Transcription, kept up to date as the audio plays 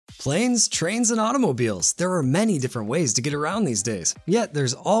Planes, trains, and automobiles. There are many different ways to get around these days, yet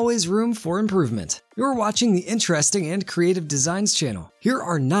there's always room for improvement. You're watching the Interesting and Creative Designs channel. Here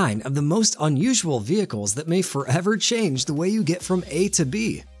are 9 of the most unusual vehicles that may forever change the way you get from A to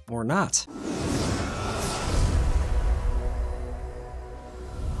B, or not.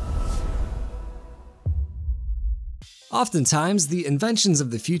 Oftentimes, the inventions of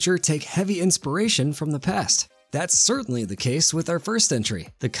the future take heavy inspiration from the past. That's certainly the case with our first entry,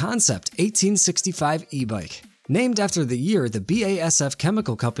 the Concept 1865 e-bike. Named after the year the BASF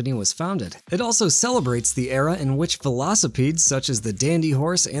chemical company was founded, it also celebrates the era in which velocipedes such as the dandy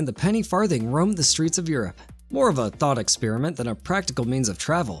horse and the penny farthing roamed the streets of Europe. More of a thought experiment than a practical means of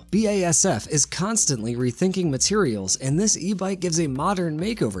travel, BASF is constantly rethinking materials, and this e-bike gives a modern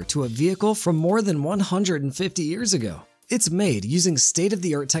makeover to a vehicle from more than 150 years ago. It's made using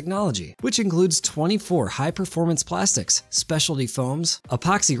state-of-the-art technology, which includes 24 high-performance plastics, specialty foams,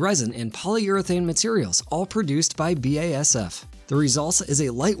 epoxy resin, and polyurethane materials, all produced by BASF. The result is a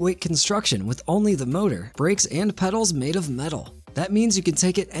lightweight construction with only the motor, brakes, and pedals made of metal. That means you can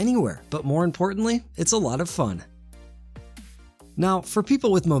take it anywhere, but more importantly, it's a lot of fun. Now, for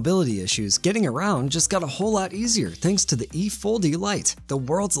people with mobility issues, getting around just got a whole lot easier thanks to the eFOLDi Lite, the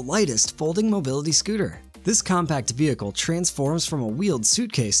world's lightest folding mobility scooter. This compact vehicle transforms from a wheeled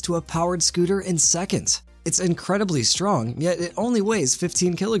suitcase to a powered scooter in seconds. It's incredibly strong, yet it only weighs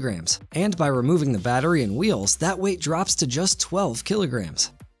 15 kilograms. And by removing the battery and wheels, that weight drops to just 12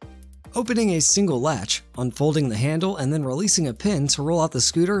 kilograms. Opening a single latch, unfolding the handle, and then releasing a pin to roll out the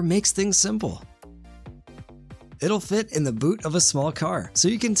scooter makes things simple. It'll fit in the boot of a small car, so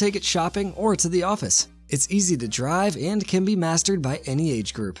you can take it shopping or to the office. It's easy to drive and can be mastered by any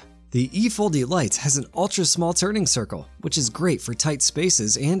age group. The eFOLDi Lite has an ultra-small turning circle, which is great for tight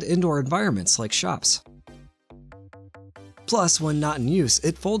spaces and indoor environments like shops. Plus, when not in use,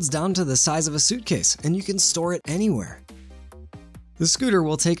 it folds down to the size of a suitcase, and you can store it anywhere. The scooter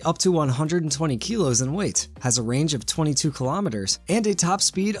will take up to 120 kilos in weight, has a range of 22 kilometers, and a top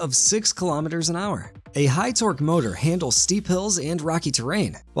speed of 6 kilometers an hour. A high-torque motor handles steep hills and rocky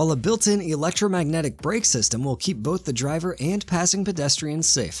terrain, while a built-in electromagnetic brake system will keep both the driver and passing pedestrians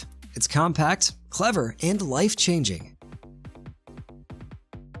safe. It's compact, clever, and life-changing.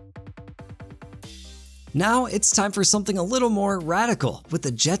 Now it's time for something a little more radical with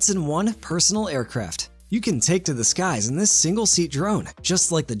the Jetson 1 personal aircraft. You can take to the skies in this single-seat drone,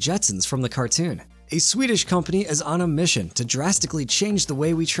 just like the Jetsons from the cartoon. A Swedish company is on a mission to drastically change the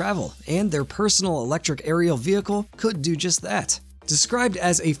way we travel, and their personal electric aerial vehicle could do just that. Described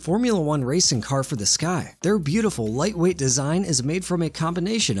as a Formula One racing car for the sky, their beautiful lightweight design is made from a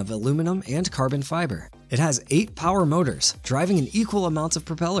combination of aluminum and carbon fiber. It has 8 power motors, driving an equal amount of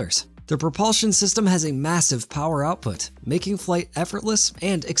propellers. The propulsion system has a massive power output, making flight effortless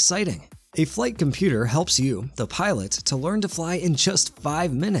and exciting. A flight computer helps you, the pilot, to learn to fly in just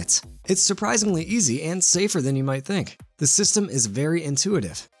 5 minutes. It's surprisingly easy and safer than you might think. The system is very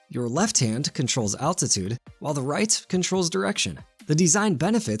intuitive. Your left hand controls altitude, while the right controls direction. The design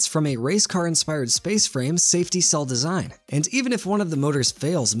benefits from a race car-inspired space frame safety cell design, and even if one of the motors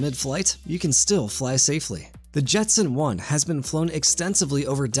fails mid-flight, you can still fly safely. The Jetson 1 has been flown extensively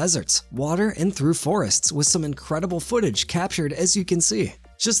over deserts, water, and through forests with some incredible footage captured, as you can see.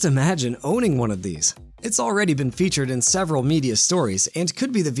 Just imagine owning one of these. It's already been featured in several media stories and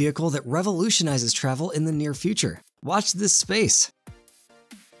could be the vehicle that revolutionizes travel in the near future. Watch this space.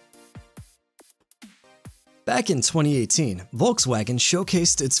 Back in 2018, Volkswagen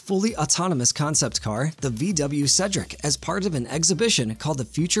showcased its fully autonomous concept car, the VW Sedric, as part of an exhibition called The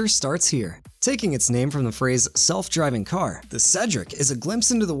Future Starts Here. Taking its name from the phrase self-driving car, the Sedric is a glimpse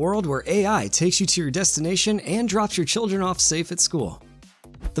into the world where AI takes you to your destination and drops your children off safe at school.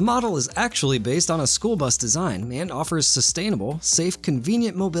 The model is actually based on a school bus design and offers sustainable, safe,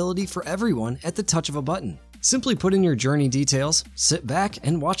 convenient mobility for everyone at the touch of a button. Simply put in your journey details, sit back,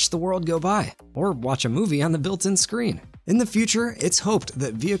 and watch the world go by, or watch a movie on the built-in screen. In the future, it's hoped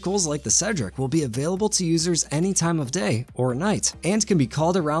that vehicles like the Sedric will be available to users any time of day or night, and can be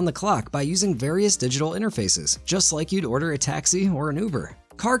called around the clock by using various digital interfaces, just like you'd order a taxi or an Uber.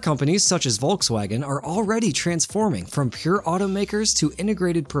 Car companies such as Volkswagen are already transforming from pure automakers to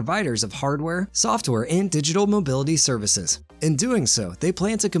integrated providers of hardware, software, and digital mobility services. In doing so, they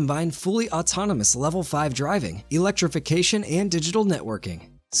plan to combine fully autonomous Level 5 driving, electrification, and digital networking.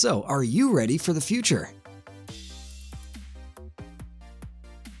 So, are you ready for the future?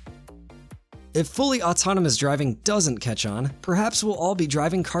 If fully autonomous driving doesn't catch on, perhaps we'll all be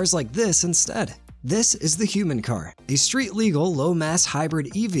driving cars like this instead. This is the HumanCar, a street-legal low-mass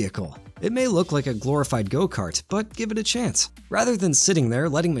hybrid e-vehicle. It may look like a glorified go-kart, but give it a chance. Rather than sitting there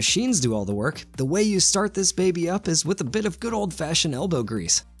letting machines do all the work, the way you start this baby up is with a bit of good old-fashioned elbow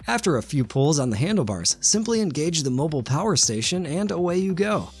grease. After a few pulls on the handlebars, simply engage the mobile power station and away you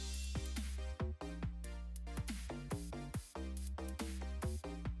go.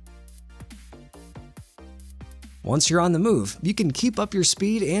 Once you're on the move, you can keep up your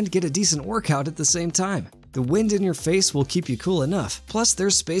speed and get a decent workout at the same time. The wind in your face will keep you cool enough, plus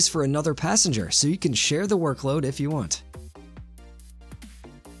there's space for another passenger so you can share the workload if you want.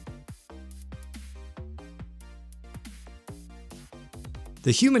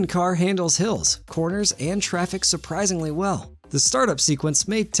 The HumanCar handles hills, corners, and traffic surprisingly well. The startup sequence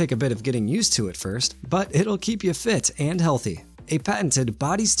may take a bit of getting used to at first, but it'll keep you fit and healthy. A patented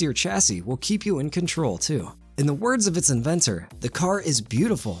body steer chassis will keep you in control too. In the words of its inventor, the car is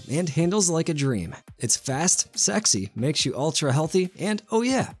beautiful and handles like a dream. It's fast, sexy, makes you ultra healthy, and oh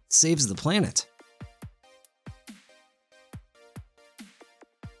yeah, saves the planet.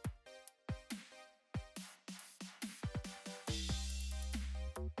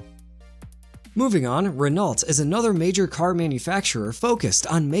 Moving on, Renault is another major car manufacturer focused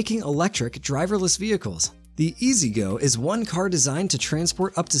on making electric driverless vehicles. The EZGO is one car designed to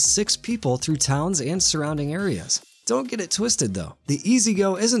transport up to 6 people through towns and surrounding areas. Don't get it twisted though, the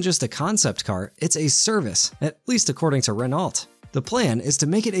EZGO isn't just a concept car, it's a service, at least according to Renault. The plan is to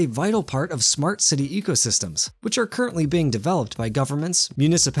make it a vital part of smart city ecosystems, which are currently being developed by governments,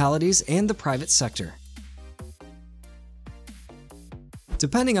 municipalities, and the private sector.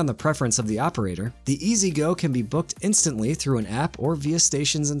 Depending on the preference of the operator, the EZGO can be booked instantly through an app or via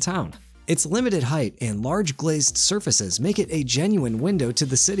stations in town. Its limited height and large glazed surfaces make it a genuine window to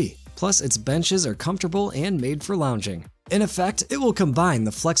the city, plus its benches are comfortable and made for lounging. In effect, it will combine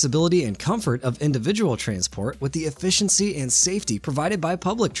the flexibility and comfort of individual transport with the efficiency and safety provided by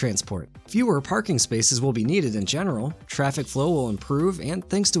public transport. Fewer parking spaces will be needed in general, traffic flow will improve, and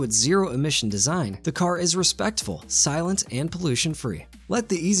thanks to its zero-emission design, the car is respectful, silent, and pollution-free. Let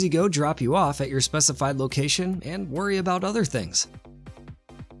the EZGO drop you off at your specified location and worry about other things.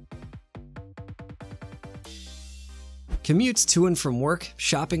 Commutes to and from work,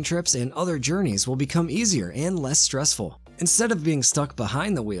 shopping trips, and other journeys will become easier and less stressful. Instead of being stuck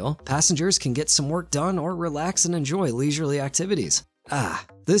behind the wheel, passengers can get some work done or relax and enjoy leisurely activities. Ah,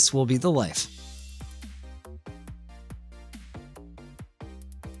 this will be the life.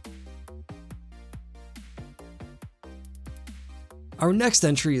 Our next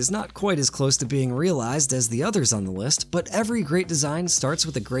entry is not quite as close to being realized as the others on the list, but every great design starts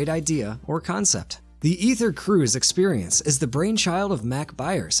with a great idea or concept. The Aether Cruise experience is the brainchild of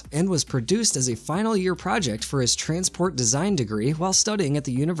Byers and was produced as a final year project for his transport design degree while studying at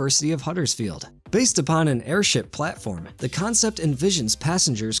the University of Huddersfield. Based upon an airship platform, the concept envisions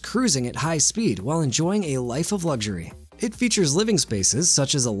passengers cruising at high speed while enjoying a life of luxury. It features living spaces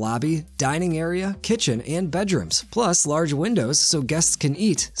such as a lobby, dining area, kitchen, and bedrooms, plus large windows so guests can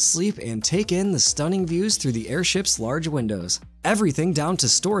eat, sleep, and take in the stunning views through the airship's large windows. Everything down to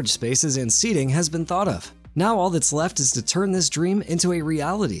storage spaces and seating has been thought of. Now all that's left is to turn this dream into a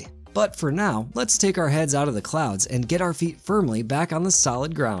reality. But for now, let's take our heads out of the clouds and get our feet firmly back on the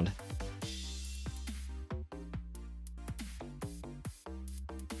solid ground.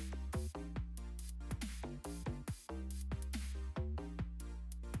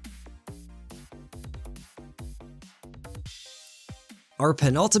 Our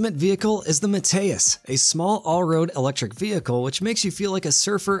penultimate vehicle is the MaTeHyS, a small all-road electric vehicle which makes you feel like a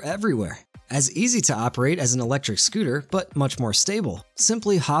surfer everywhere. As easy to operate as an electric scooter, but much more stable.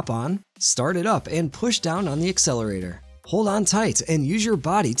 Simply hop on, start it up, and push down on the accelerator. Hold on tight and use your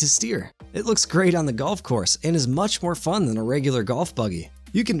body to steer. It looks great on the golf course and is much more fun than a regular golf buggy.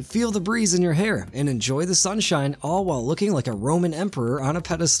 You can feel the breeze in your hair and enjoy the sunshine, all while looking like a Roman emperor on a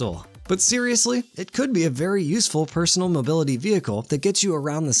pedestal. But seriously, it could be a very useful personal mobility vehicle that gets you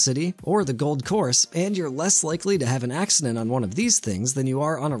around the city or the Gold Course, and you're less likely to have an accident on one of these things than you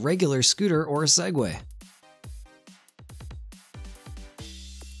are on a regular scooter or a Segway.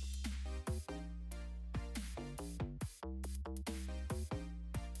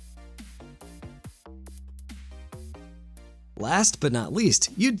 Last but not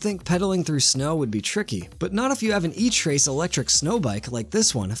least, you'd think pedaling through snow would be tricky, but not if you have an e-Trace electric snow bike like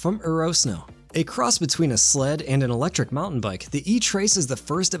this one from Arosno. A cross between a sled and an electric mountain bike, the e-Trace is the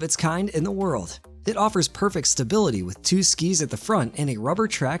first of its kind in the world. It offers perfect stability with 2 skis at the front and a rubber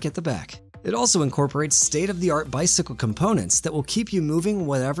track at the back. It also incorporates state-of-the-art bicycle components that will keep you moving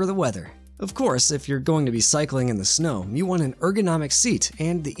whatever the weather. Of course, if you're going to be cycling in the snow, you want an ergonomic seat,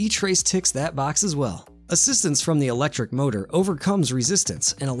 and the e-Trace ticks that box as well. Assistance from the electric motor overcomes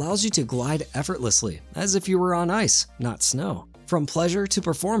resistance and allows you to glide effortlessly, as if you were on ice, not snow. From pleasure to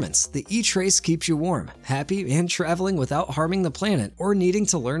performance, the e-Trace keeps you warm, happy, and traveling without harming the planet or needing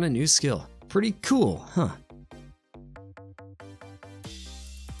to learn a new skill. Pretty cool, huh?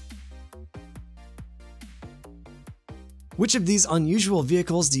 Which of these unusual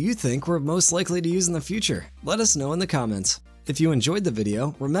vehicles do you think we're most likely to use in the future? Let us know in the comments. If you enjoyed the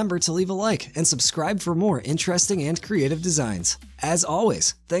video, remember to leave a like and subscribe for more interesting and creative designs. As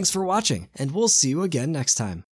always, thanks for watching, and we'll see you again next time.